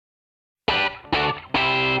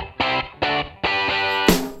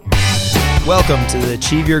Welcome to the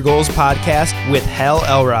Achieve Your Goals podcast with Hal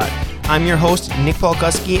Elrod. I'm your host, Nick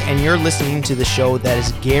Polkuski, and you're listening to the show that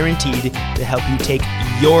is guaranteed to help you take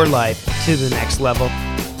your life to the next level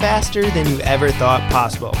faster than you ever thought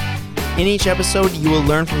possible. In each episode, you will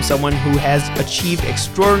learn from someone who has achieved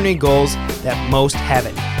extraordinary goals that most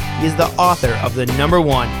haven't. He is the author of the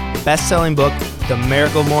 #1 best-selling book, The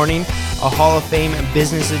Miracle Morning, a Hall of Fame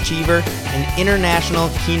business achiever, an international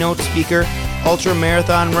keynote speaker, ultra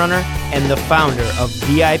marathon runner, and the founder of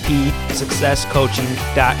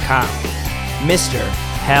VIPSuccessCoaching.com, Mr.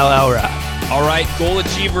 Hal Elrod. All right, goal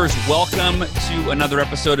achievers, welcome to another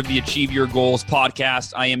episode of the Achieve Your Goals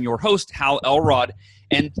podcast. I am your host, Hal Elrod,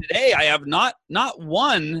 and today I have not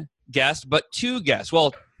one guest, but two guests.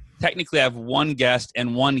 Well, technically I have one guest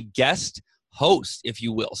and one guest host, if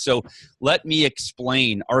you will. So let me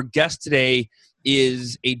explain. Our guest today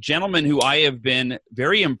is a gentleman who I have been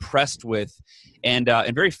very impressed with and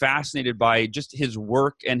very fascinated by just his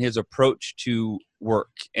work and his approach to work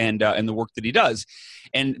and the work that he does.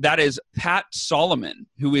 And that is Pat Solomon,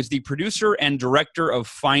 who is the producer and director of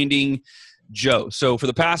Finding Joe. So for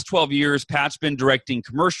the past 12 years, Pat's been directing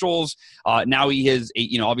commercials. Now he is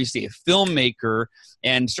obviously a filmmaker,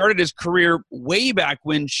 and started his career way back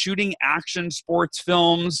when shooting action sports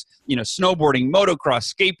films, snowboarding,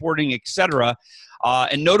 motocross, skateboarding, etc.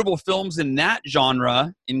 And notable films in that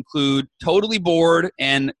genre include Totally Bored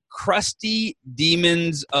and Crusty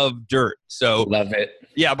Demons of Dirt. So love it.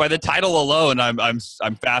 Yeah, by the title alone, I'm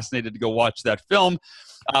fascinated to go watch that film.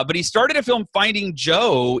 But he started a film, Finding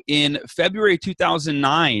Joe, in February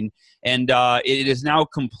 2009, and it is now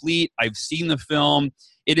complete. I've seen the film.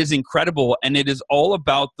 It is incredible, and it is all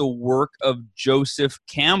about the work of Joseph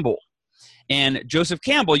Campbell. And Joseph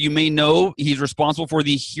Campbell, you may know, he's responsible for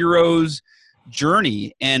the hero's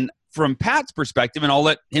journey. And from Pat's perspective, and I'll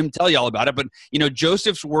let him tell you all about it, but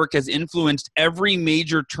Joseph's work has influenced every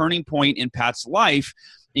major turning point in Pat's life,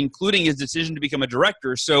 including his decision to become a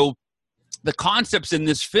director. So the concepts in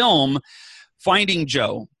this film, Finding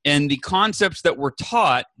Joe, and the concepts that were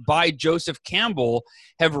taught by Joseph Campbell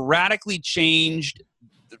have radically changed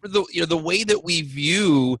the way that we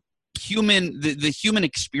view the human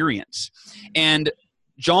experience. And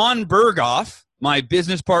John Berghoff, my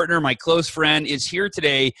business partner, my close friend, is here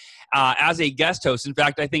today as a guest host. In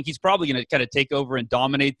fact, I think he's probably going to kind of take over and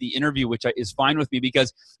dominate the interview, which is fine with me,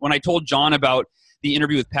 because when I told John about the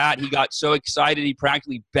interview with Pat, he got so excited he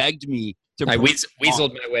practically begged me to. I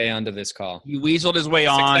weaseled my way onto this call. He weaseled his way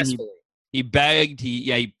on. He begged.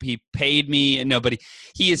 He paid me. And nobody.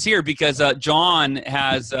 He is here because John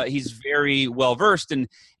has. He's very well versed and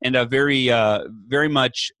very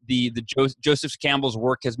much the Joseph Campbell's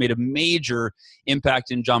work has made a major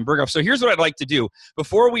impact in John Berghoff. So here's what I'd like to do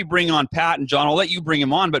before we bring on Pat and John. I'll let you bring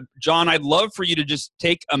him on, but John, I'd love for you to just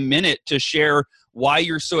take a minute to share why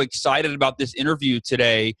you're so excited about this interview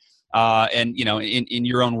today, and in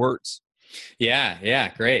your own words.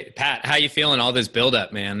 Yeah, great. Pat, how you feeling? All this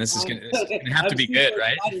build-up, man. This is gonna have to be good,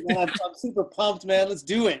 right? I'm super pumped, man. Let's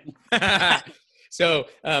do it. So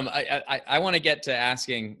I want to get to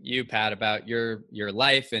asking you, Pat, about your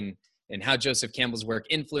life and how Joseph Campbell's work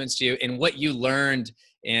influenced you and what you learned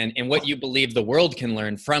and what you believe the world can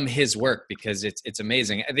learn from his work, because it's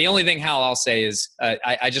amazing. The only thing, Hal, I'll say is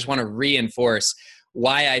I just want to reinforce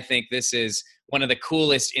why I think this is one of the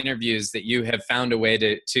coolest interviews that you have found a way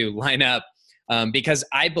to line up, because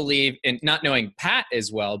I believe in, not knowing Pat as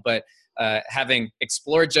well, but having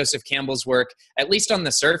explored Joseph Campbell's work, at least on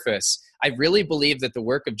the surface, I really believe that the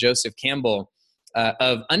work of Joseph Campbell,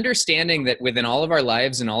 of understanding that within all of our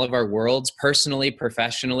lives and all of our worlds, personally,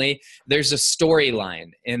 professionally, there's a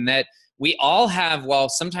storyline, in that we all have, while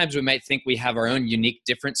sometimes we might think we have our own unique,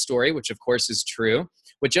 different story, which of course is true,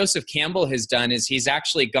 what Joseph Campbell has done is he's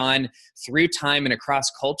actually gone through time and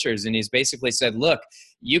across cultures, and he's basically said, look,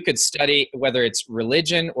 you could study whether it's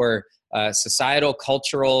religion or societal,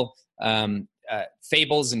 cultural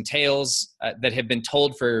fables and tales that have been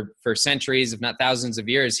told for centuries, if not thousands of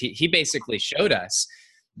years. He basically showed us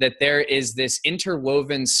that there is this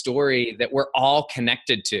interwoven story that we're all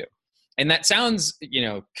connected to. And that sounds,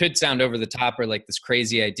 could sound over the top or like this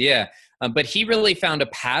crazy idea, but he really found a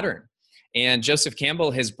pattern. And Joseph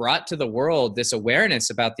Campbell has brought to the world this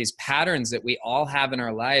awareness about these patterns that we all have in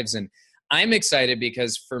our lives. And I'm excited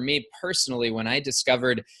because for me personally, when I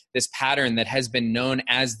discovered this pattern that has been known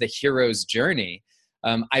as the hero's journey,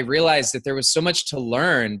 I realized that there was so much to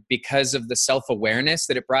learn because of the self-awareness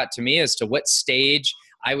that it brought to me as to what stage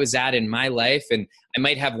I was at in my life. And I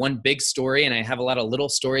might have one big story and I have a lot of little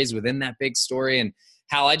stories within that big story. And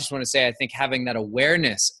Hal, I just want to say, I think having that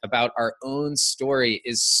awareness about our own story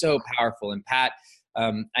is so powerful. And Pat,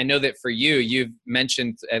 I know that for you, you've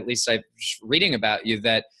mentioned, at least I'm reading about you,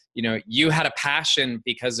 that, you had a passion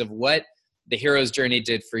because of what the hero's journey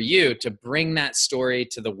did for you to bring that story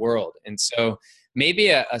to the world. And so maybe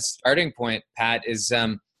a starting point, Pat, is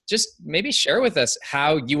just maybe share with us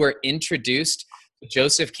how you were introduced to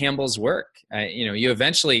Joseph Campbell's work. You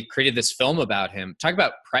eventually created this film about him. Talk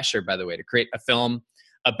about pressure, by the way, to create a film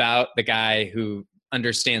about the guy who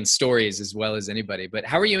understands stories as well as anybody. But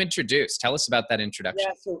how were you introduced? Tell us about that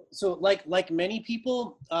introduction. Yeah, so like many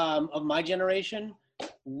people of my generation,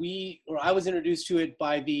 I was introduced to it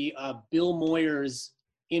by the Bill Moyers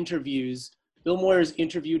interviews. Bill Moyers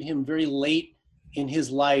interviewed him very late in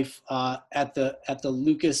his life at the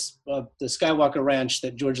Lucas, the Skywalker Ranch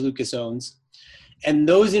that George Lucas owns. And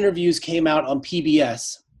those interviews came out on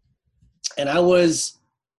PBS. And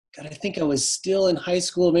I think I was still in high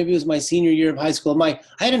school. Maybe it was my senior year of high school. I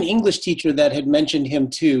had an English teacher that had mentioned him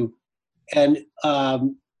too. And,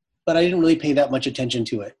 but I didn't really pay that much attention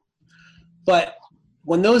to it. But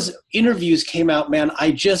when those interviews came out, man,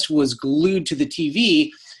 I just was glued to the TV,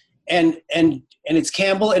 and it's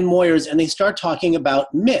Campbell and Moyers, and they start talking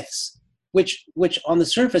about myths, which on the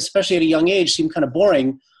surface, especially at a young age, seemed kind of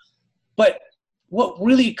boring. But what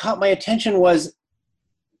really caught my attention was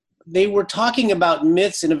they were talking about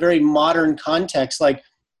myths in a very modern context, like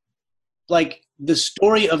the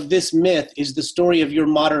story of this myth is the story of your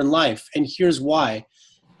modern life, and here's why.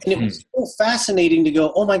 And it was so fascinating to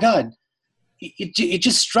go, oh my God, it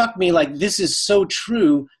just struck me like this is so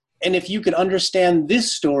true. And if you could understand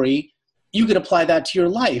this story, you could apply that to your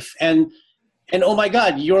life. And oh my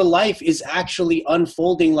God, your life is actually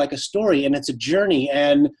unfolding like a story, and it's a journey.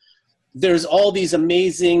 And there's all these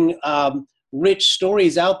amazing, rich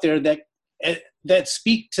stories out there that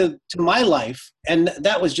speak to my life. And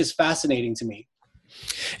that was just fascinating to me.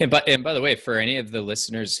 And by the way, for any of the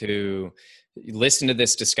listeners who listen to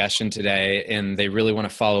this discussion today and they really want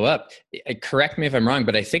to follow up, correct me if I'm wrong,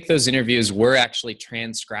 but I think those interviews were actually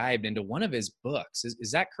transcribed into one of his books.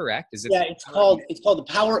 Is that correct? Yeah, it's called The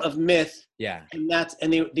Power of Myth. Yeah.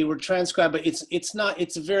 And they were transcribed, but it's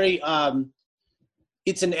a very,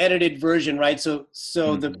 it's an edited version, right? So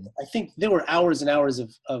I think there were hours and hours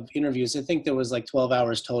of interviews. I think there was like 12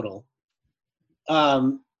 hours total.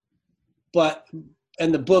 And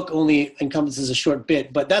the book only encompasses a short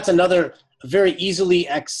bit, but that's another very easily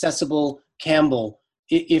accessible Campbell.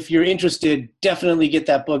 If you're interested, definitely get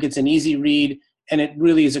that book. It's an easy read, and it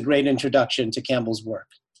really is a great introduction to Campbell's work.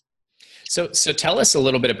 So tell us a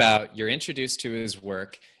little bit about, you're introduced to his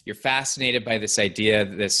work. You're fascinated by this idea,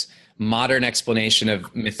 this modern explanation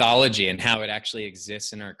of mythology and how it actually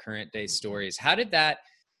exists in our current day stories.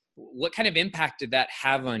 What kind of impact did that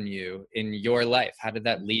have on you in your life? How did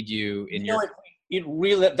that lead you in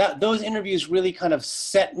those interviews really kind of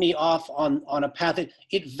set me off on a path.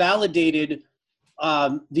 It validated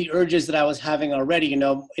the urges that I was having already.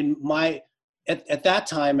 At that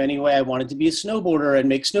time anyway, I wanted to be a snowboarder and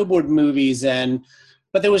make snowboard movies,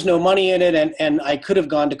 but there was no money in it, and I could have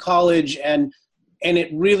gone to college, and it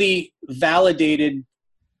really validated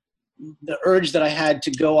the urge that I had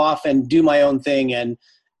to go off and do my own thing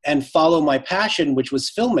and follow my passion, which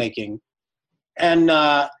was filmmaking. And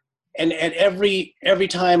every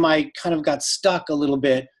time I kind of got stuck a little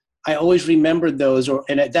bit, I always remembered those,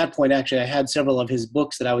 and at that point, actually, I had several of his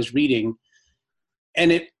books that I was reading,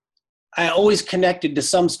 and I always connected to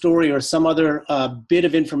some story or some other bit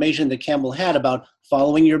of information that Campbell had about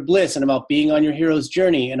following your bliss and about being on your hero's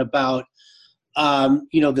journey and about,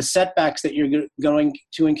 the setbacks that you're going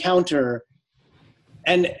to encounter.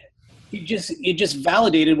 And it just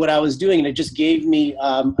validated what I was doing, and it just gave me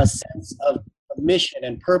a sense of mission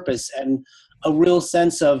and purpose, and a real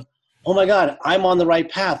sense of, oh my God, I'm on the right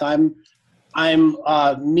path. I'm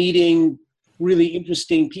meeting really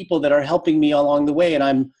interesting people that are helping me along the way, and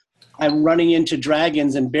I'm running into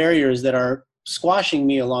dragons and barriers that are squashing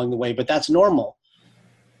me along the way, but that's normal.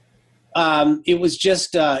 It was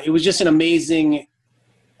just an amazing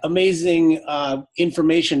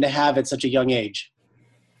information to have at such a young age.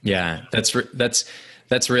 Yeah, that's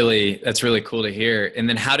really cool to hear. And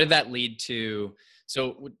then how did that lead to,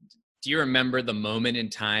 so do you remember the moment in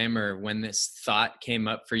time or when this thought came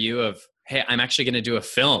up for you of, hey, I'm actually going to do a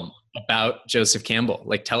film about Joseph Campbell?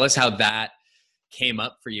 Like, tell us how that came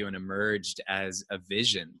up for you and emerged as a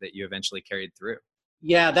vision that you eventually carried through.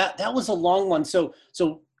 Yeah, that was a long one. So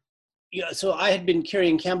I had been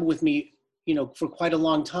carrying Campbell with me, for quite a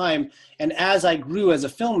long time. And as I grew as a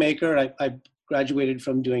filmmaker, I graduated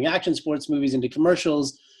from doing action sports movies into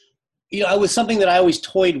commercials. It was something that I always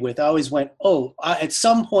toyed with. I always went, at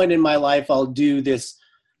some point in my life, I'll do this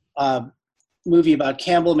movie about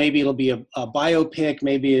Campbell. Maybe it'll be a biopic.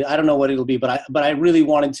 Maybe, I don't know what it'll be, but I really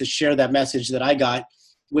wanted to share that message that I got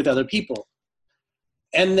with other people.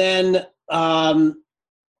 And then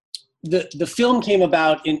the film came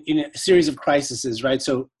about in a series of crises, right?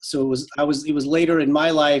 So it was later in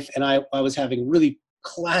my life, and I was having really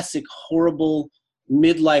classic, horrible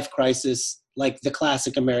midlife crisis, like the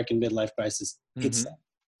classic American midlife crisis. Mm-hmm.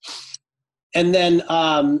 And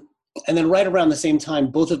then right around the same time,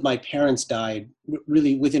 both of my parents died,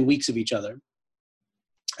 really within weeks of each other.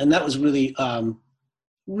 And that was really,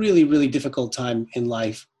 really, really difficult time in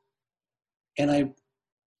life. And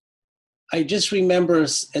I just remember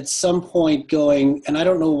at some point going, and I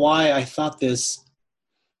don't know why I thought this,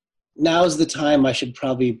 now's the time I should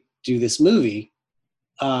probably do this movie.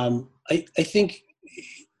 I think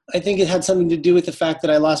it had something to do with the fact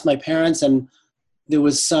that I lost my parents, and there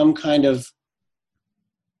was some kind of,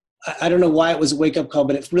 I don't know why it was a wake-up call,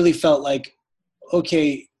 but it really felt like,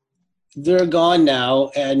 okay, they're gone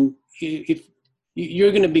now, and if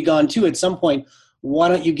you're going to be gone too at some point, why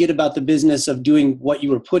don't you get about the business of doing what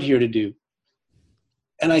you were put here to do?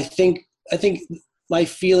 And I think my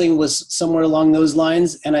feeling was somewhere along those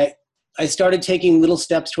lines, and I started taking little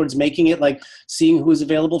steps towards making it, like seeing who was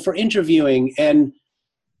available for interviewing, and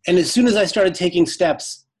as soon as I started taking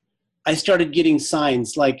steps, I started getting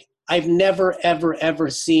signs. Like, I've never, ever, ever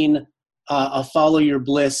seen a Follow Your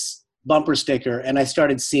Bliss bumper sticker, and I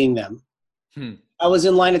started seeing them. I was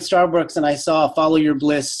in line at Starbucks, and I saw a Follow Your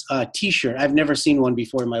Bliss t-shirt. I've never seen one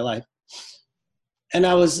before in my life. And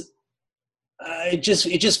it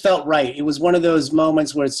just felt right. It was one of those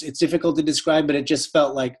moments where it's difficult to describe, but it just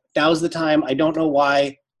felt like now's the time. I don't know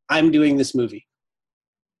why I'm doing this movie.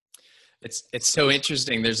 It's so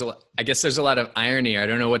interesting. I guess there's a lot of irony. I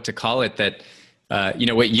don't know what to call it, that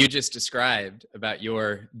what you just described about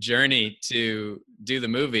your journey to do the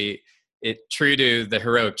movie, it true to the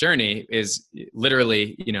heroic journey is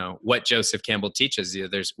literally, what Joseph Campbell teaches.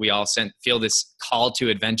 We all feel this call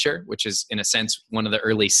to adventure, which is in a sense one of the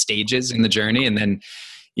early stages in the journey. And then,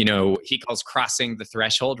 he calls crossing the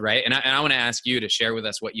threshold, right? And I want to ask you to share with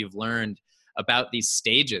us what you've learned about these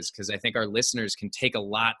stages, because I think our listeners can take a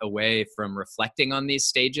lot away from reflecting on these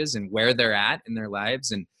stages and where they're at in their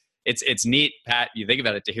lives. And it's neat, Pat, you think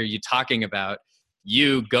about it, to hear you talking about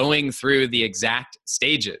you going through the exact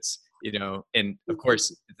stages, and of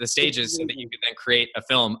course the stages, so that you can then create a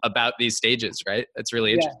film about these stages, right? That's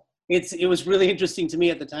really interesting. It was really interesting to me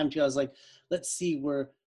at the time too. I was like, let's see,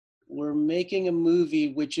 we're making a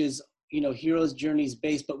movie which is, hero's journey's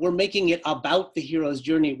based, but we're making it about the hero's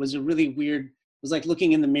journey. It was a really weird, it was like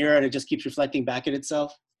looking in the mirror and it just keeps reflecting back at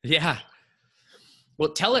itself. Yeah. Well,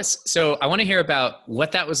 tell us, so I want to hear about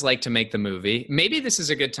what that was like to make the movie. Maybe this is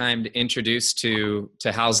a good time to introduce to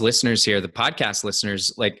Hal's listeners here, the podcast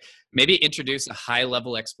listeners, like maybe introduce a high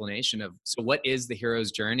level explanation of, so what is the hero's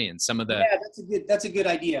journey and some of the... Yeah, that's a good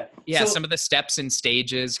idea. Yeah, some of the steps and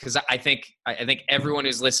stages, because I think everyone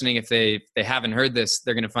who's listening, if they haven't heard this,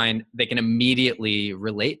 they're going to find they can immediately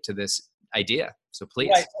relate to this idea. So please.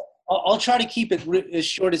 Right. I'll try to keep it as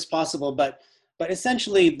short as possible, but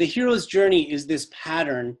essentially the hero's journey is this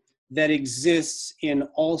pattern that exists in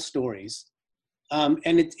all stories. And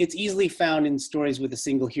it's easily found in stories with a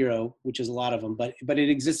single hero, which is a lot of them, but it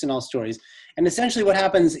exists in all stories. And essentially what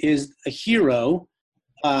happens is a hero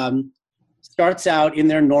starts out in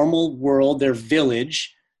their normal world, their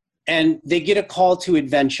village, and they get a call to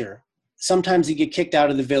adventure. Sometimes they get kicked out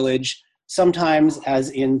of the village. Sometimes, as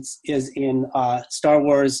in Star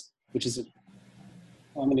Wars, which is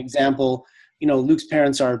an example, Luke's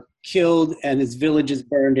parents are killed and his village is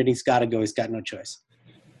burned and he's got to go. He's got no choice.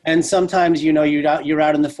 And sometimes, you're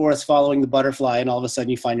out in the forest following the butterfly, and all of a sudden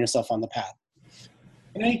you find yourself on the path.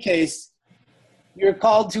 In any case, you're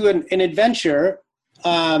called to an adventure,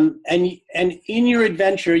 and in your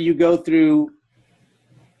adventure you go through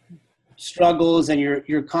struggles, and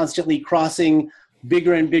you're constantly crossing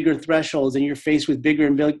bigger and bigger thresholds, and you're faced with bigger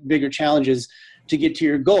and bigger challenges to get to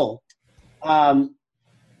your goal. And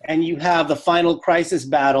you have the final crisis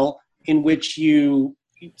battle in which you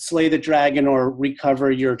slay the dragon or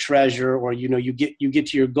recover your treasure, or you get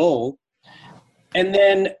to your goal. And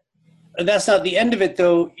then that's not the end of it,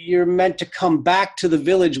 though. You're meant to come back to the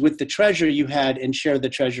village with the treasure you had and share the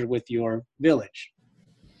treasure with your village.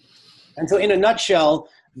 And so in a nutshell,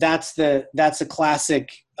 that's a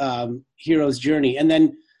classic hero's journey. And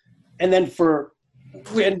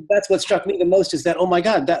that's what struck me the most, is that, oh my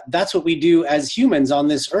God, that's what we do as humans on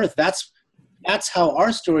this earth. That's how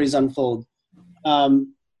our stories unfold.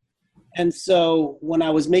 And so when I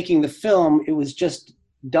was making the film, it was just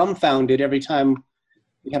dumbfounded every time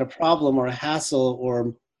we had a problem or a hassle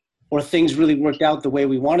or or things really worked out the way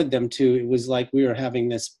we wanted them to. It was like we were having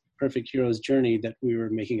this perfect hero's journey that we were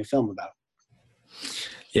making a film about.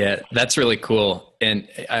 Yeah, that's really cool. And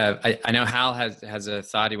I know Hal has a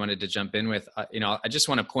thought he wanted to jump in with. I just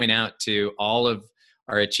want to point out to all of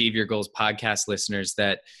our Achieve Your Goals podcast listeners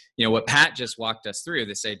that, what Pat just walked us through,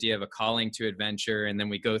 this idea of a calling to adventure, and then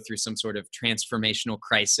we go through some sort of transformational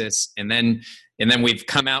crisis, and then we've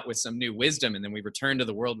come out with some new wisdom, and then we return to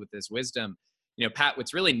the world with this wisdom. Pat,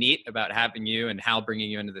 what's really neat about having you and Hal bringing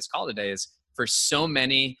you into this call today is for so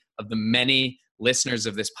many of the many listeners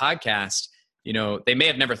of this podcast, they may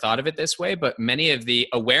have never thought of it this way, but many of the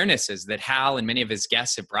awarenesses that Hal and many of his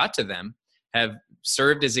guests have brought to them have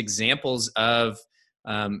served as examples of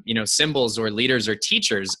symbols or leaders or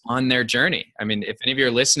teachers on their journey. I mean, if any of you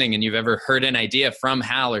are listening and you've ever heard an idea from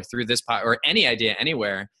Hal or through this pod or any idea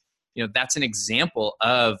anywhere, that's an example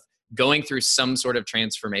of going through some sort of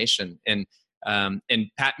transformation. And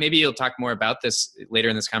Pat, maybe you'll talk more about this later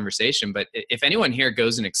in this conversation, but if anyone here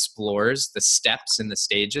goes and explores the steps and the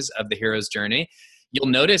stages of the hero's journey, you'll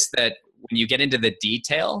notice that when you get into the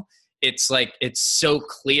detail, it's so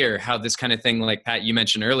clear how this kind of thing, like Pat, you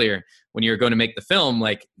mentioned earlier, when you're going to make the film,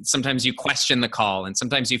 like sometimes you question the call and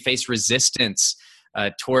sometimes you face resistance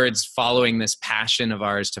towards following this passion of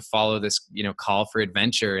ours to follow this, call for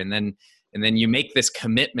adventure. And then you make this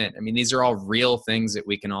commitment. I mean, these are all real things that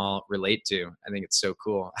we can all relate to. I think it's so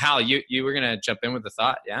cool. Hal, you were going to jump in with a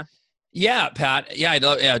thought, yeah? Yeah, Pat.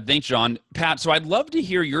 Yeah, thanks, John. Pat, so I'd love to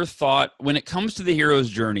hear your thought when it comes to the hero's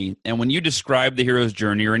journey. And when you describe the hero's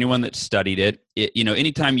journey, or anyone that studied it,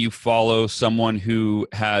 anytime you follow someone who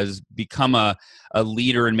has become a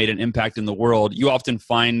leader and made an impact in the world, you often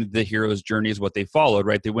find the hero's journey is what they followed,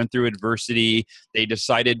 right? They went through adversity. They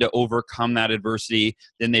decided to overcome that adversity.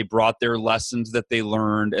 Then they brought their lessons that they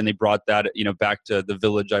learned, and they brought that, back to the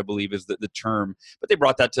village, I believe is the term, but they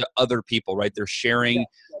brought that to other people, right? They're sharing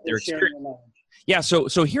their experience. Yeah. So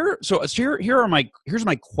here's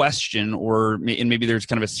my question, and maybe there's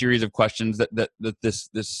kind of a series of questions that these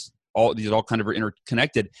all kind of are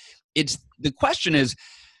interconnected. The question is,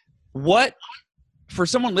 what, for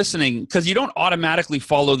someone listening, because you don't automatically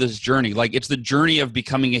follow this journey, like it's the journey of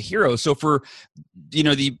becoming a hero. So for,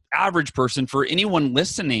 the average person, for anyone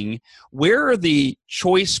listening, where are the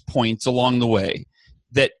choice points along the way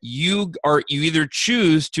that you either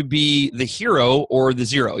choose to be the hero or the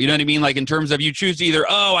zero? You know what I mean? Like in terms of you choose to either,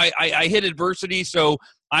 I hit adversity, so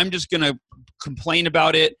I'm just going to complain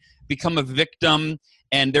about it, become a victim,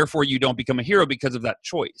 and therefore you don't become a hero because of that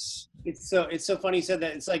choice. It's so funny you said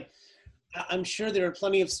that. It's like, I'm sure there are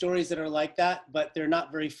plenty of stories that are like that, but they're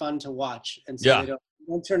not very fun to watch. And so they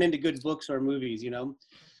don't turn into good books or movies,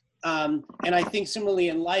 And I think similarly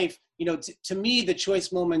in life, to me, the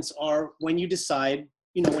choice moments are when you decide,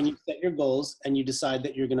 when you set your goals and you decide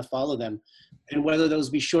that you're going to follow them, and whether those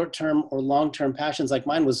be short-term or long-term passions. Like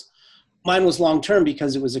mine was long-term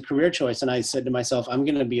because it was a career choice. And I said to myself, I'm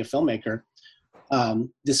going to be a filmmaker,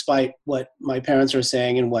 despite what my parents are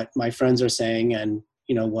saying and what my friends are saying, and,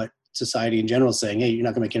 what society in general is saying, hey, you're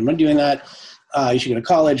not going to make any money doing that. You should go to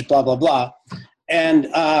college, blah, blah, blah. And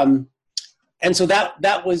so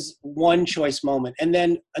that was one choice moment. And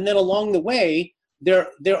then along the way, there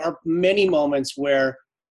are many moments where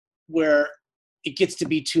it gets to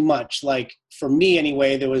be too much. Like for me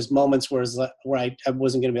anyway, there was moments where I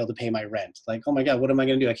wasn't going to be able to pay my rent. Like, oh my God, what am I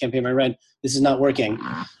going to do? I can't pay my rent. This is not working.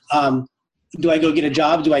 Do I go get a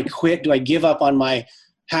job? Do I quit? Do I give up on my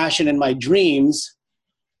passion and my dreams?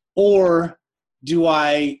 Or do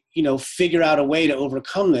I, figure out a way to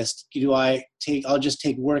overcome this? I'll just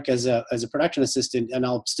take work as a production assistant, and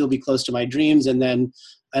I'll still be close to my dreams, and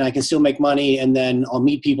I can still make money, and then I'll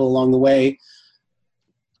meet people along the way.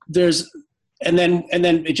 And then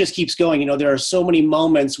it just keeps going. There are so many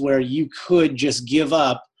moments where you could just give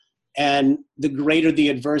up, and the greater the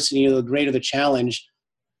adversity, the greater the challenge,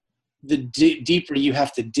 the deeper you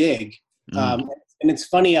have to dig. And it's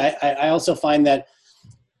funny. I also find that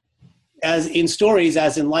as in stories,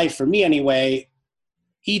 as in life, for me anyway,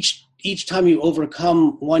 each time you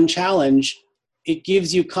overcome one challenge, it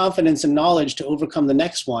gives you confidence and knowledge to overcome the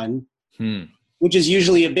next one, which is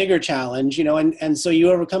usually a bigger challenge, and so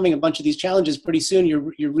you're overcoming a bunch of these challenges. Pretty soon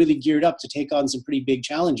you're really geared up to take on some pretty big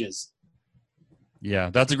challenges.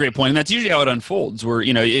 Yeah, that's a great point. And that's usually how it unfolds, where,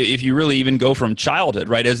 if you really even go from childhood,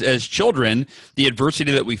 right? As children, the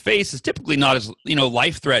adversity that we face is typically not as,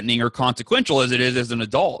 life-threatening or consequential as it is as an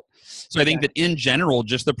adult. So I think that in general,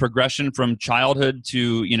 just the progression from childhood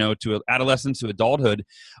to adolescence to adulthood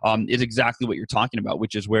is exactly what you're talking about,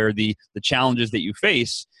 which is where the challenges that you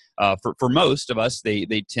face for most of us,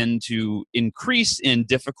 they tend to increase in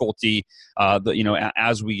difficulty,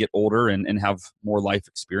 as we get older and have more life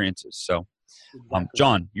experiences. So,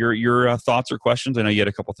 John, your thoughts or questions? I know you had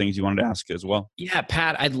a couple things you wanted to ask as well. Yeah,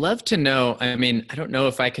 Pat, I'd love to know. I mean, I don't know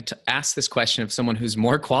if I could ask this question of someone who's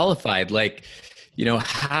more qualified. Like,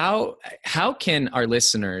 how can our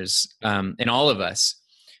listeners and all of us,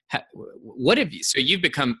 what have you? So you've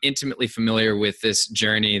become intimately familiar with this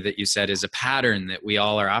journey that you said is a pattern that we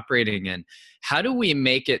all are operating in. How do we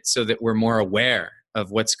make it so that we're more aware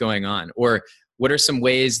of what's going on, or what are some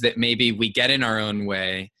ways that maybe we get in our own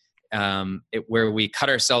way? Where we cut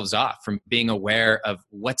ourselves off from being aware of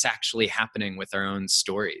what's actually happening with our own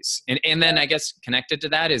stories. And then I guess connected to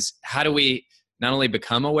that is, how do we not only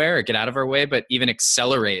become aware or get out of our way, but even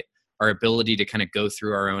accelerate our ability to kind of go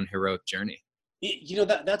through our own heroic journey?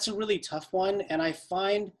 That's a really tough one. And I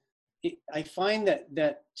find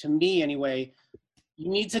that to me anyway, you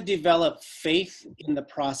need to develop faith in the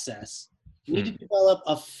process. You need to develop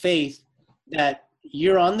a faith that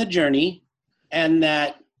you're on the journey and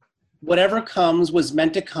that whatever comes was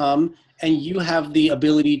meant to come and you have the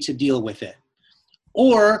ability to deal with it.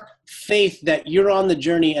 Or faith that you're on the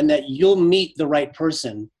journey and that you'll meet the right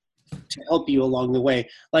person to help you along the way.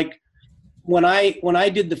 Like when I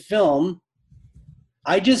did the film,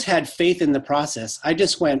 I just had faith in the process. I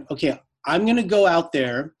just went, okay, I'm going to go out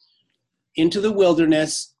there into the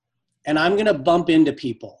wilderness and I'm going to bump into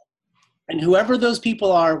people. And whoever those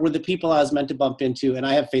people are were the people I was meant to bump into. And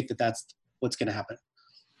I have faith that that's what's going to happen.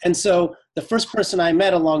 And so the first person I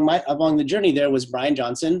met along the journey there was Brian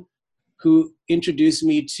Johnson, who introduced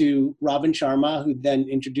me to Robin Sharma, who then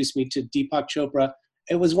introduced me to Deepak Chopra.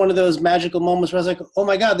 It was one of those magical moments where I was like, oh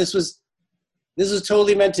my God, this was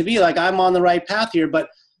totally meant to be. Like, I'm on the right path here. But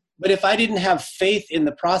if I didn't have faith in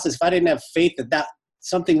the process, if I didn't have faith that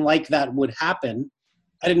something like that would happen,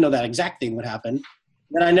 I didn't know that exact thing would happen,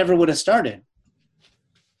 then I never would have started.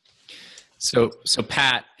 So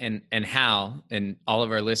Pat and Hal and all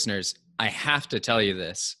of our listeners, I have to tell you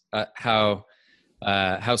this, how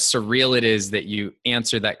surreal it is that you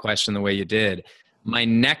answered that question the way you did. My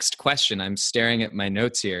next question, I'm staring at my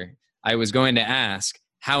notes here. I was going to ask,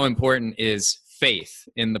 how important is faith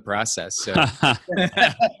in the process? So, that's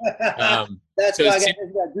why I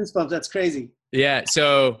got goosebumps. That's crazy. Yeah.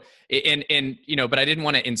 So, but I didn't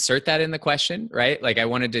want to insert that in the question, right? Like, I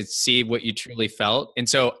wanted to see what you truly felt. And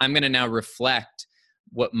so I'm going to now reflect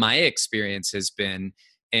what my experience has been.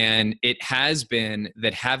 And it has been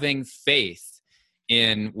that having faith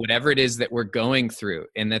in whatever it is that we're going through,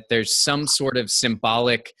 and that there's some sort of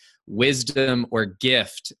symbolic wisdom or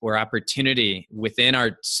gift or opportunity within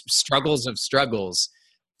our struggles of struggles,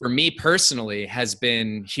 for me personally, has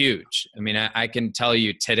been huge. I mean, I can tell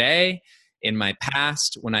you today, in my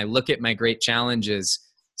past, when I look at my great challenges,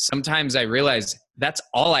 sometimes I realize that's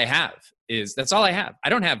all I have. I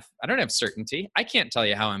don't have certainty. I can't tell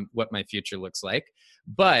you what my future looks like,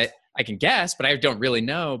 but I can guess, but I don't really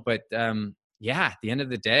know. But at the end of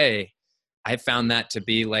the day, I found that to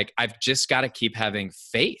be like, I've just got to keep having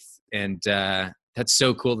faith. And that's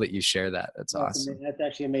so cool that you share that. That's awesome. That's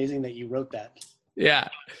actually amazing that you wrote that. Yeah.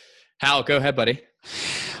 Hal, go ahead, buddy.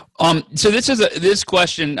 So this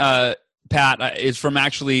question, Pat, is from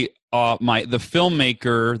actually the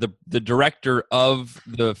filmmaker, the director of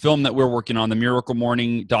the film that we're working on, the Miracle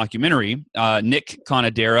Morning documentary, Nick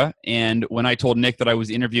Conadera. And when I told Nick that I was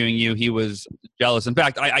interviewing you, he was jealous. In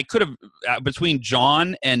fact, I could have, between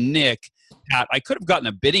John and Nick, Pat, I could have gotten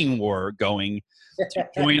a bidding war going to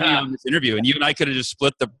join me on this interview, and you and I could have just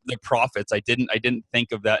split the profits. I didn't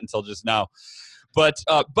think of that until just now. But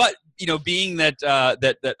being that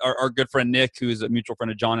our good friend Nick, who's a mutual friend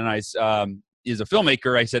of John and I's, is a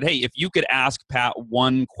filmmaker, I said, hey, if you could ask Pat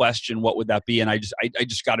one question, what would that be? And I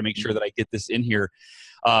just got to make sure that I get this in here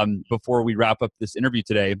before we wrap up this interview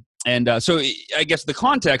today. And so I guess the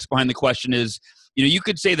context behind the question is, you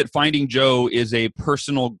could say that Finding Joe is a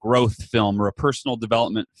personal growth film or a personal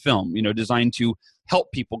development film, designed to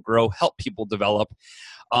help people grow, help people develop,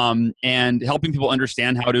 and helping people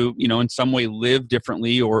understand how to, in some way live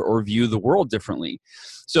differently or view the world differently.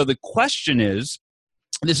 So the question is,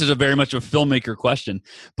 this is a very much a filmmaker question,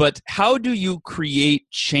 but how do you create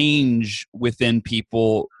change within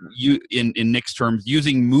people, in Nick's terms,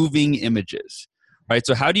 using moving images? Right.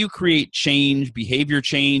 So how do you create change, behavior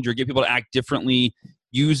change, or get people to act differently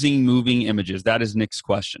using moving images? That is Nick's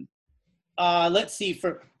question. Let's see.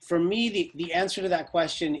 For me, the answer to that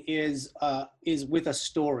question is with a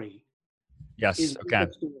story. Yes. Okay.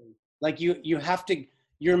 Like you have to,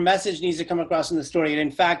 your message needs to come across in the story. And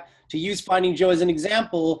in fact, to use Finding Joe as an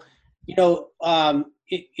example,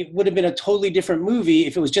 it would have been a totally different movie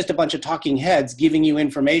if it was just a bunch of talking heads giving you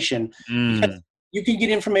information. Because you can get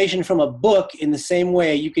information from a book in the same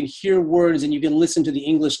way. You can hear words and you can listen to the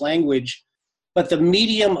English language, but the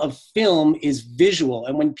medium of film is visual.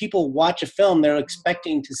 And when people watch a film, they're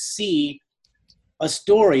expecting to see a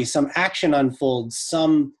story, some action unfolds,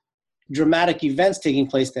 some dramatic events taking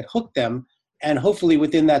place that hook them. And hopefully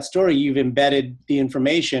within that story, you've embedded the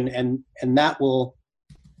information, and that will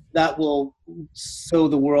sow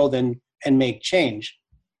the world and make change.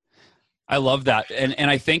 I love that. And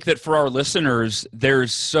I think that for our listeners,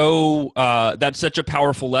 that's such a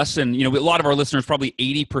powerful lesson. A lot of our listeners, probably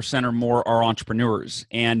 80% or more, are entrepreneurs.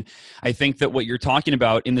 And I think that what you're talking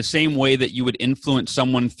about, in the same way that you would influence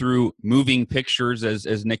someone through moving pictures,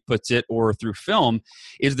 as Nick puts it, or through film,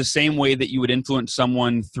 is the same way that you would influence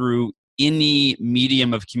someone through any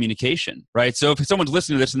medium of communication, right? So if someone's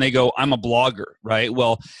listening to this and they go, I'm a blogger, right?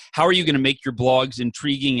 Well, how are you going to make your blogs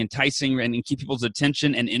intriguing, enticing, and keep people's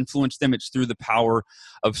attention and influence them? It's through the power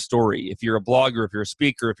of story. If you're a blogger, if you're a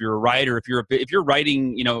speaker, if you're a writer, if you're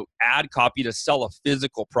writing, ad copy to sell a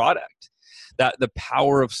physical product, that the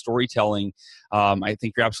power of storytelling, I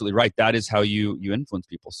think you're absolutely right. That is how you influence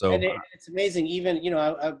people. So and it's amazing. Even,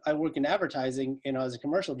 I work in advertising, as a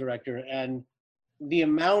commercial director, and the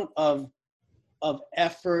amount of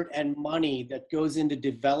effort and money that goes into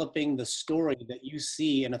developing the story that you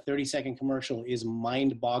see in a 30-second commercial is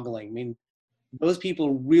mind-boggling. I mean, those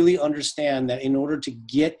people really understand that in order to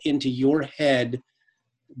get into your head,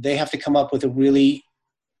 they have to come up with a really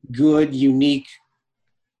good, unique,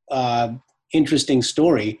 interesting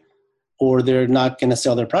story, or they're not going to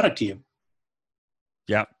sell their product to you.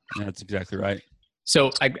 Yeah, that's exactly right.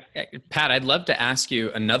 So, Pat, I'd love to ask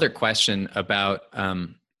you another question about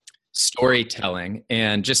storytelling.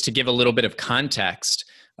 And just to give a little bit of context,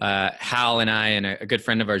 Hal and I and a good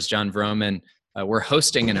friend of ours, John Vroman, we're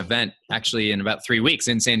hosting an event actually in about 3 weeks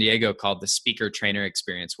in San Diego called the Speaker Trainer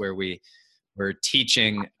Experience, where we're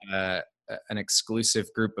teaching an exclusive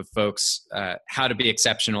group of folks how to be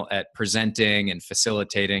exceptional at presenting and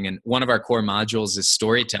facilitating. And one of our core modules is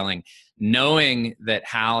storytelling, knowing that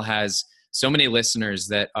Hal has so many listeners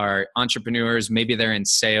that are entrepreneurs. Maybe they're in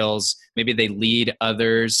sales, maybe they lead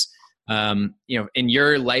others. In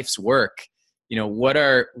your life's work, what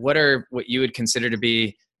are what you would consider to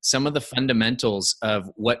be some of the fundamentals of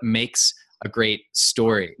what makes a great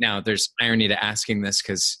story? Now, there's irony to asking this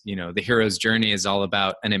because, the hero's journey is all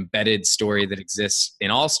about an embedded story that exists in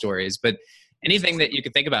all stories, but anything that you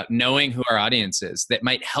could think about, knowing who our audience is, that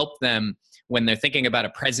might help them when they're thinking about a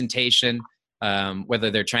presentation,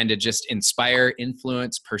 whether they're trying to just inspire,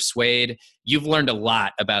 influence, persuade. You've learned a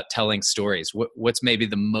lot about telling stories. What's maybe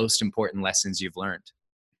the most important lessons you've learned?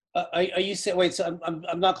 Are you saying, wait, so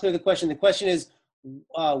I'm not clear the question. The question is,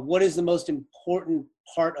 what is the most important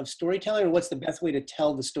part of storytelling, or what's the best way to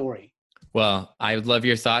tell the story? Well, I would love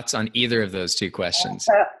your thoughts on either of those two questions.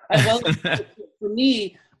 Well, for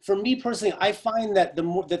me personally, I find that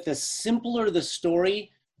the simpler the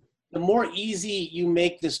story, the more easy you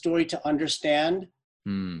make the story to understand,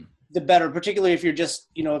 the better, particularly if you're just,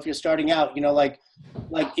 if you're starting out, like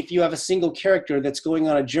if you have a single character that's going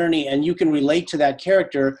on a journey and you can relate to that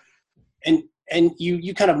character and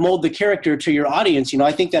you kind of mold the character to your audience,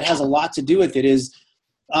 I think that has a lot to do with it is,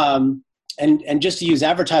 and just to use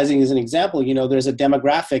advertising as an example, there's a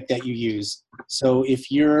demographic that you use. So if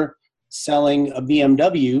you're selling a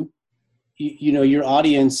BMW, your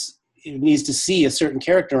audience needs to see a certain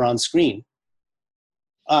character on screen.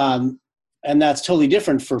 And that's totally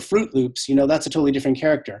different for Fruit Loops. That's a totally different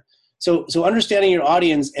character. So understanding your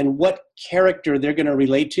audience and what character they're going to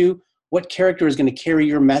relate to, what character is going to carry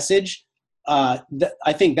your message,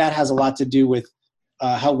 I think that has a lot to do with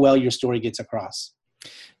how well your story gets across.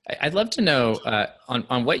 I'd love to know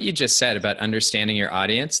on what you just said about understanding your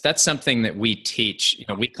audience. That's something that we teach.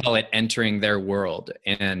 We call it entering their world.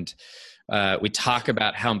 And we talk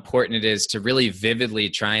about how important it is to really vividly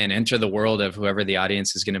try and enter the world of whoever the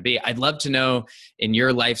audience is going to be. I'd love to know, in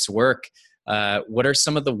your life's work, what are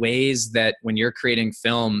some of the ways that when you're creating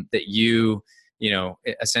film that you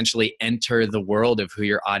essentially enter the world of who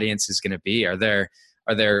your audience is going to be? Are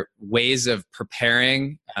there ways of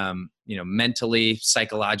preparing, mentally,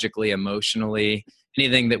 psychologically, emotionally,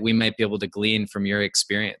 anything that we might be able to glean from your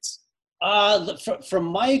experience? From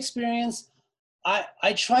my experience,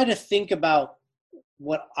 I try to think about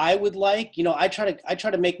what I would like. I try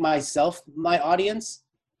to make myself my audience,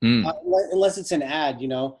 unless it's an ad.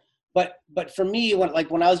 But for me,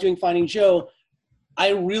 when I was doing Finding Joe, I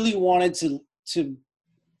really wanted to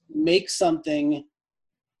make something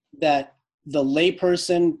that the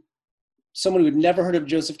layperson someone who had never heard of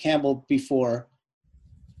Joseph Campbell before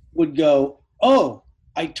would go, oh,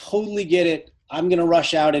 I totally get it. I'm going to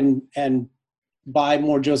rush out and buy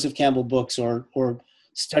more Joseph Campbell books or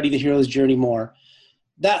study the hero's journey more.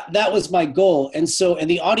 That was my goal. And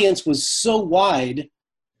the audience was so wide,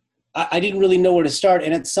 I didn't really know where to start.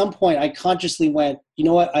 And at some point I consciously went, you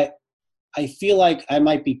know what? I feel like I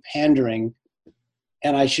might be pandering,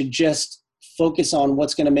 and I should just focus on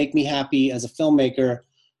what's going to make me happy as a filmmaker,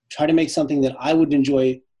 try to make something that I would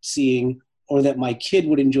enjoy seeing or that my kid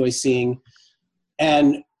would enjoy seeing.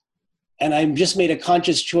 And I just made a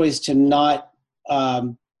conscious choice to not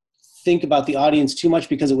think about the audience too much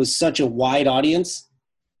because it was such a wide audience.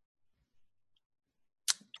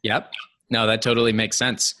 Yep. No, that totally makes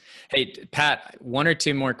sense. Hey, Pat, one or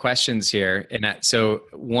two more questions here. And so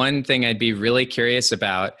one thing I'd be really curious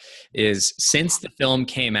about is, since the film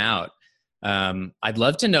came out, I'd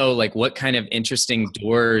love to know like what kind of interesting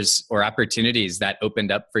doors or opportunities that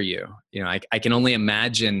opened up for you. You know, I can only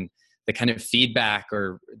imagine the kind of feedback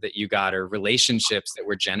or that you got, or relationships that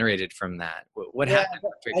were generated from that. What happened?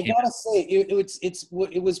 I gotta say,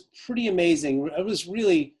 it was pretty amazing. It was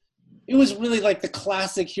really like the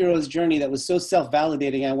classic hero's journey that was so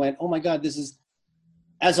self-validating. I went, oh my God, this is,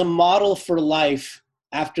 as a model for life.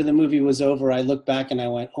 After the movie was over, I looked back and I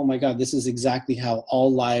went, oh my God, this is exactly how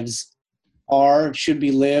all lives should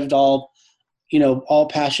be lived. All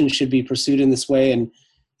passions should be pursued in this way. And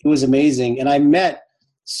it was amazing. And I met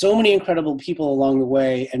so many incredible people along the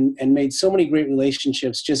way and made so many great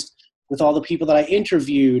relationships just with all the people that I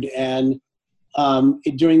interviewed. And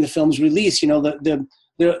during the film's release, the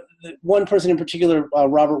one person in particular,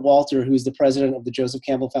 Robert Walter, who's the president of the Joseph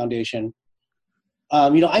Campbell Foundation,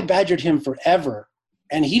 I badgered him forever,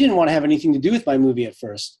 and he didn't want to have anything to do with my movie at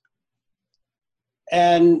first.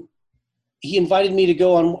 And he invited me to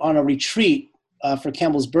go on a retreat for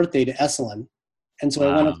Campbell's birthday to Esalen. And so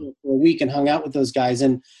I went up there for a week and hung out with those guys,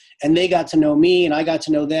 and they got to know me and I got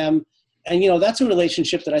to know them. And, that's a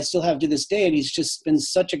relationship that I still have to this day. And he's just been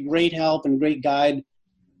such a great help and great guide.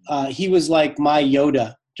 He was like my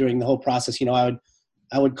Yoda during the whole process.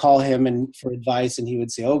 I would call him for advice, and he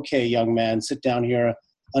would say, okay, young man, sit down here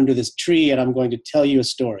under this tree and I'm going to tell you a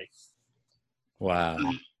story. Wow.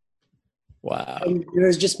 And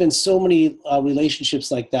there's just been so many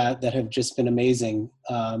relationships like that have just been amazing.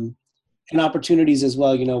 And opportunities as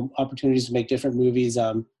well, opportunities to make different movies,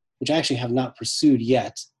 which I actually have not pursued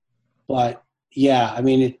yet. But yeah, I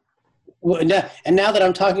mean, and now that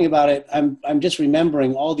I'm talking about it, I'm just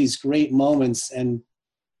remembering all these great moments and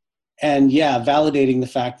yeah, validating the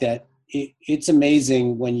fact that it's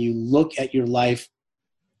amazing when you look at your life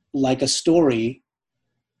like a story.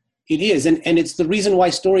 It is, and it's the reason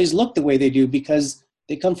why stories look the way they do, because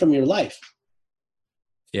they come from your life.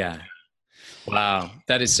 Yeah. Wow,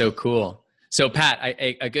 that is so cool. So Pat,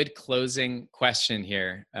 a good closing question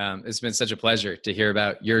here. It's been such a pleasure to hear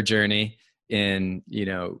about your journey in,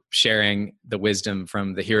 sharing the wisdom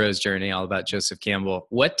from the hero's journey, all about Joseph Campbell.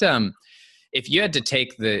 What, if you had to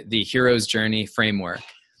take the hero's journey framework,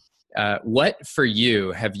 what for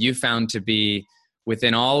you have you found to be,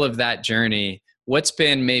 within all of that journey, what's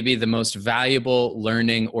been maybe the most valuable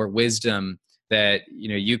learning or wisdom that,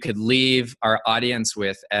 you could leave our audience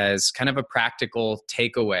with as kind of a practical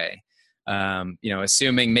takeaway?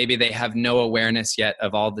 Assuming maybe they have no awareness yet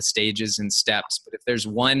of all the stages and steps, but if there's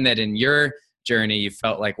one that in your journey you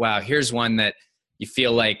felt like, wow, here's one that you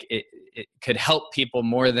feel like it could help people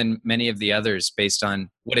more than many of the others based on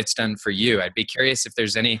what it's done for you. I'd be curious if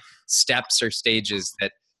there's any steps or stages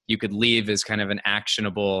that you could leave as kind of an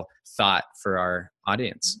actionable thought for our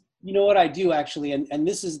audience. You know what I do actually, and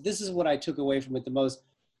this is what I took away from it the most.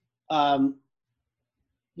 The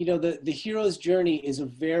hero's journey is a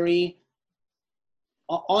very,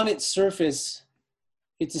 on its surface,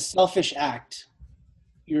 it's a selfish act.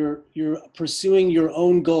 You're pursuing your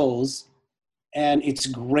own goals, and it's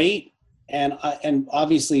great. And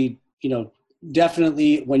obviously,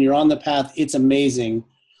 definitely when you're on the path, it's amazing.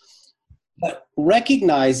 But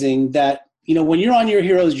recognizing that, when you're on your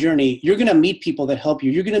hero's journey, you're going to meet people that help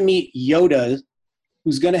you. You're going to meet Yoda,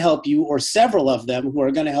 who's going to help you, or several of them who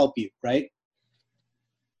are going to help you, right?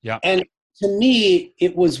 Yeah. And to me,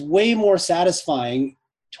 it was way more satisfying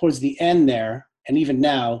towards the end there, and even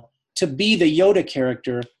now, to be the Yoda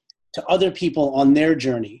character to other people on their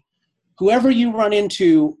journey. Whoever you run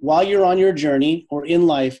into while you're on your journey or in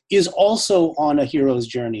life is also on a hero's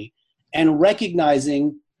journey, and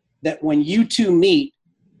recognizing that when you two meet,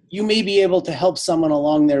 you may be able to help someone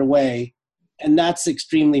along their way, and that's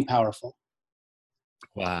extremely powerful.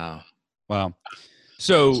 Wow.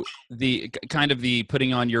 So the kind of the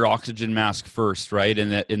putting on your oxygen mask first, right?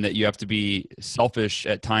 And that you have to be selfish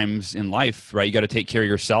at times in life, right? You got to take care of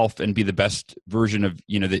yourself and be the best version of,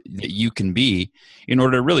 that you can be in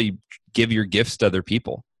order to really give your gifts to other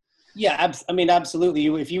people. Yeah, I mean, absolutely.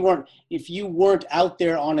 If you weren't out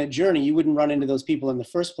there on a journey, you wouldn't run into those people in the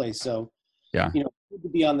first place. So, yeah, good to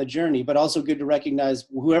be on the journey, but also good to recognize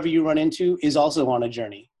whoever you run into is also on a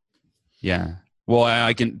journey. Yeah. Well,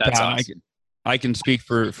 I can. That's awesome. I can speak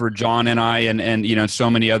for John and I and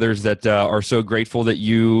so many others that are so grateful that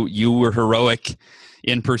you were heroic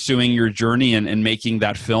in pursuing your journey and making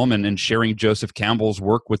that film and sharing Joseph Campbell's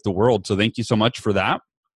work with the world. So thank you so much for that.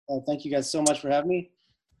 Thank you guys so much for having me.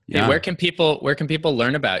 Yeah. Hey, where can people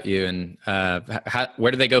learn about you, and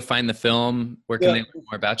where do they go find the film? Where can they learn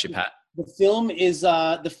more about you, Pat? The film is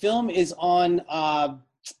on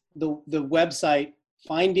the website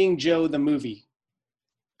Finding Joe the Movie.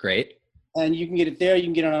 Great. And you can get it there. You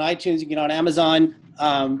can get it on iTunes. You can get it on Amazon.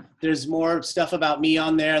 There's more stuff about me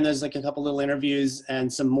on there, and there's like a couple little interviews and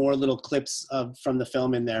some more little clips from the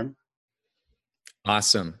film in there.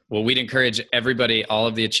 Awesome. Well, we'd encourage everybody, all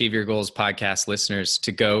of the Achieve Your Goals podcast listeners,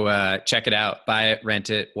 to go check it out, buy it, rent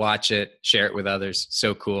it, watch it, share it with others.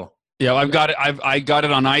 So cool. Yeah, I've got it. I got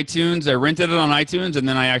it on iTunes. I rented it on iTunes, and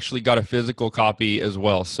then I actually got a physical copy as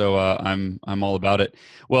well. So I'm all about it.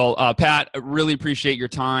 Well, Pat, I really appreciate your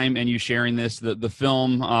time and you sharing this. The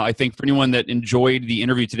film, I think for anyone that enjoyed the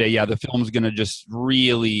interview today, the film is going to just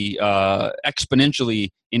really exponentially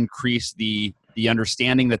increase the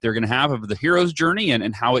understanding that they're going to have of the hero's journey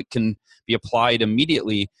and how it can be applied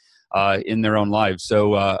immediately in their own lives.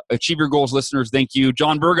 So Achieve Your Goals listeners, thank you.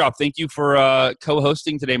 John Berghoff, thank you for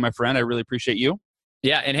co-hosting today, my friend. I really appreciate you.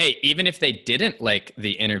 Yeah, and hey, even if they didn't like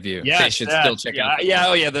the interview, they should still check it out.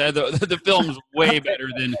 Yeah, the film's way better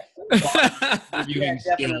than reviewing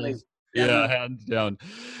definitely. skills. Yeah, hands down.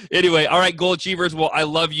 Anyway, all right, goal achievers. Well, I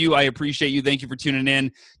love you. I appreciate you. Thank you for tuning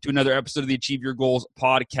in to another episode of the Achieve Your Goals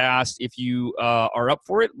podcast. If you are up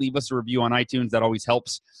for it, leave us a review on iTunes. That always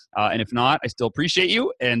helps. And if not, I still appreciate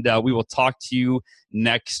you. And we will talk to you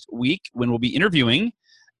next week when we'll be interviewing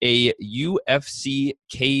a UFC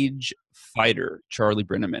cage fighter, Charlie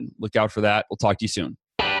Brenneman. Look out for that. We'll talk to you soon.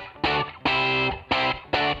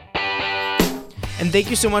 And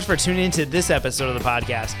thank you so much for tuning into this episode of the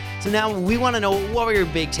podcast. So now we want to know, what were your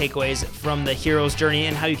big takeaways from the hero's journey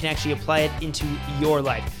and how you can actually apply it into your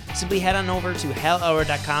life. Simply head on over to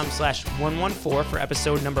hellelrod.com/114 for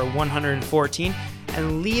episode number 114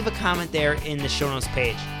 and leave a comment there in the show notes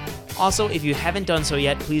page. Also, if you haven't done so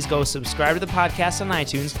yet, please go subscribe to the podcast on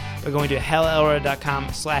iTunes by going to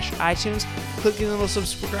hellelrod.com/iTunes, clicking the little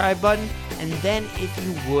subscribe button, and then if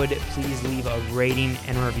you would, please leave a rating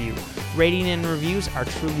and review. Rating and reviews are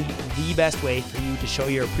truly the best way for you to show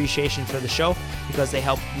your appreciation for the show because they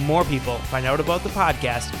help more people find out about the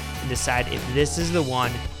podcast and decide if this is the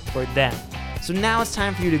one for them. So now it's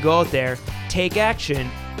time for you to go out there, take action,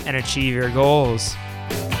 and achieve your goals.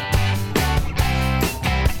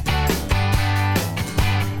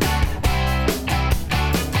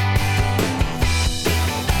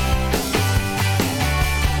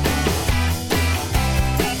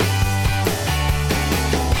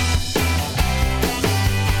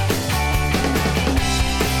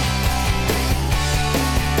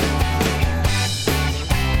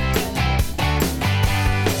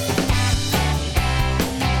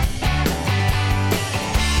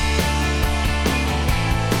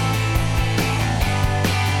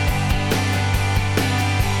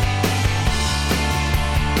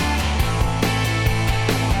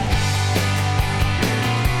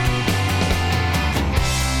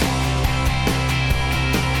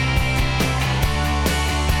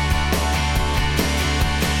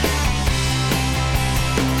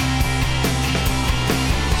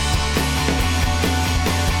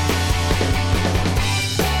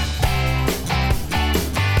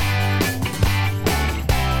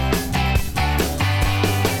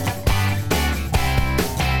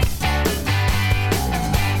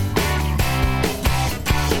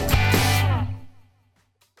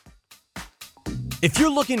 If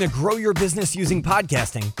you're looking to grow your business using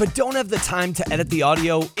podcasting, but don't have the time to edit the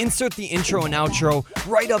audio, insert the intro and outro,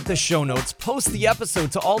 write up the show notes, post the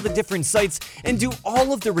episode to all the different sites, and do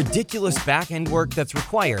all of the ridiculous back-end work that's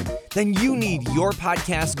required, then you need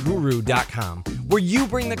yourpodcastguru.com, where you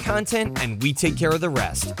bring the content and we take care of the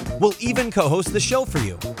rest. We'll even co-host the show for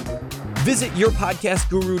you. Visit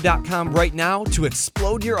yourpodcastguru.com right now to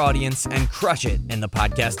explode your audience and crush it in the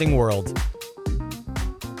podcasting world.